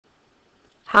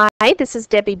Hi, this is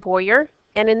Debbie Boyer,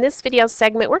 and in this video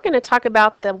segment we're going to talk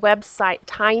about the website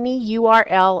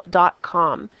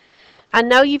tinyurl.com. I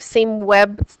know you've seen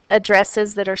web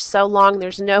addresses that are so long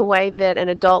there's no way that an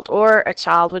adult or a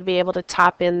child would be able to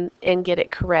type in and get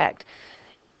it correct.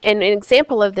 And an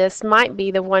example of this might be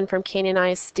the one from Canyon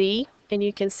ISD, and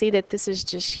you can see that this is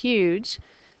just huge.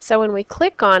 So when we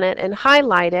click on it and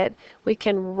highlight it, we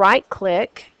can right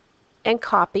click and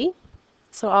copy.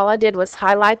 So all I did was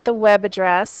highlight the web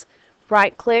address,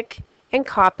 right click and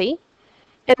copy,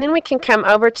 and then we can come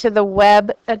over to the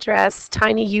web address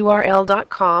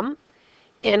tinyurl.com,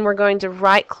 and we're going to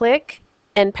right click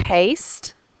and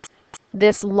paste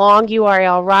this long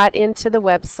URL right into the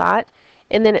website,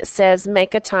 and then it says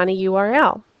make a tiny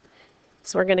URL.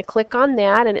 So we're going to click on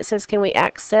that, and it says can we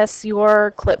access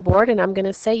your clipboard, and I'm going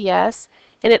to say yes,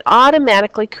 and it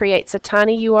automatically creates a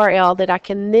tiny URL that I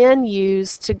can then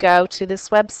use to go to this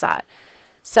website.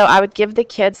 So I would give the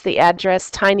kids the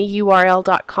address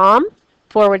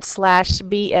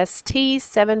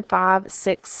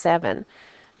tinyurl.com/BST7567.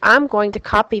 I'm going to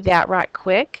copy that right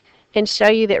quick and show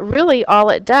you that really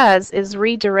all it does is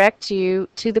redirect you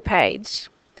to the page.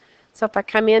 So if I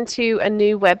come into a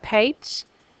new web page,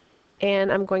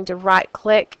 and I'm going to right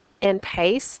click and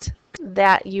paste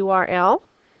that URL,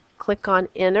 click on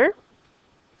enter,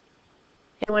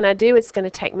 and when I do, it's going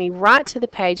to take me right to the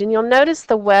page, and you'll notice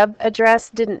the web address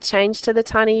didn't change to the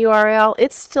tiny URL.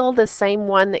 It's still the same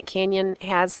one that Canyon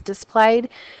has displayed,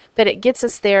 but it gets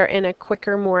us there in a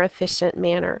quicker, more efficient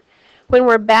manner. When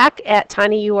we're back at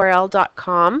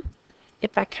tinyurl.com,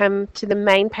 if I come to the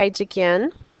main page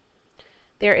again,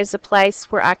 there is a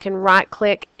place where I can right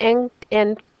click and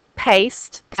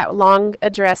paste that long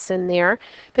address in there,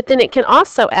 but then it can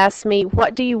also ask me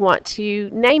what do you want to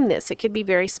name this. It could be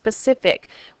very specific.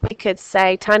 We could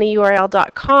say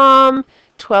tinyurl.com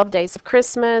 12 days of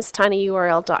Christmas,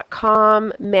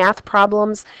 tinyurl.com math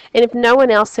problems, and if no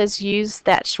one else has used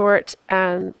that short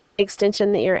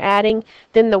extension that you're adding,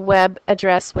 then the web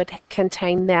address would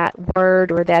contain that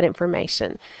word or that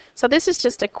information. So this is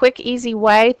just a quick, easy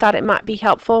way. Thought it might be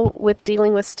helpful with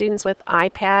dealing with students with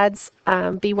iPads,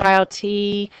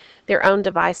 BYOT, their own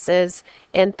devices,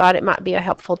 and thought it might be a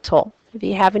helpful tool. If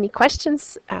you have any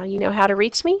questions, you know how to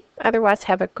reach me. Otherwise,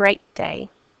 have a great day.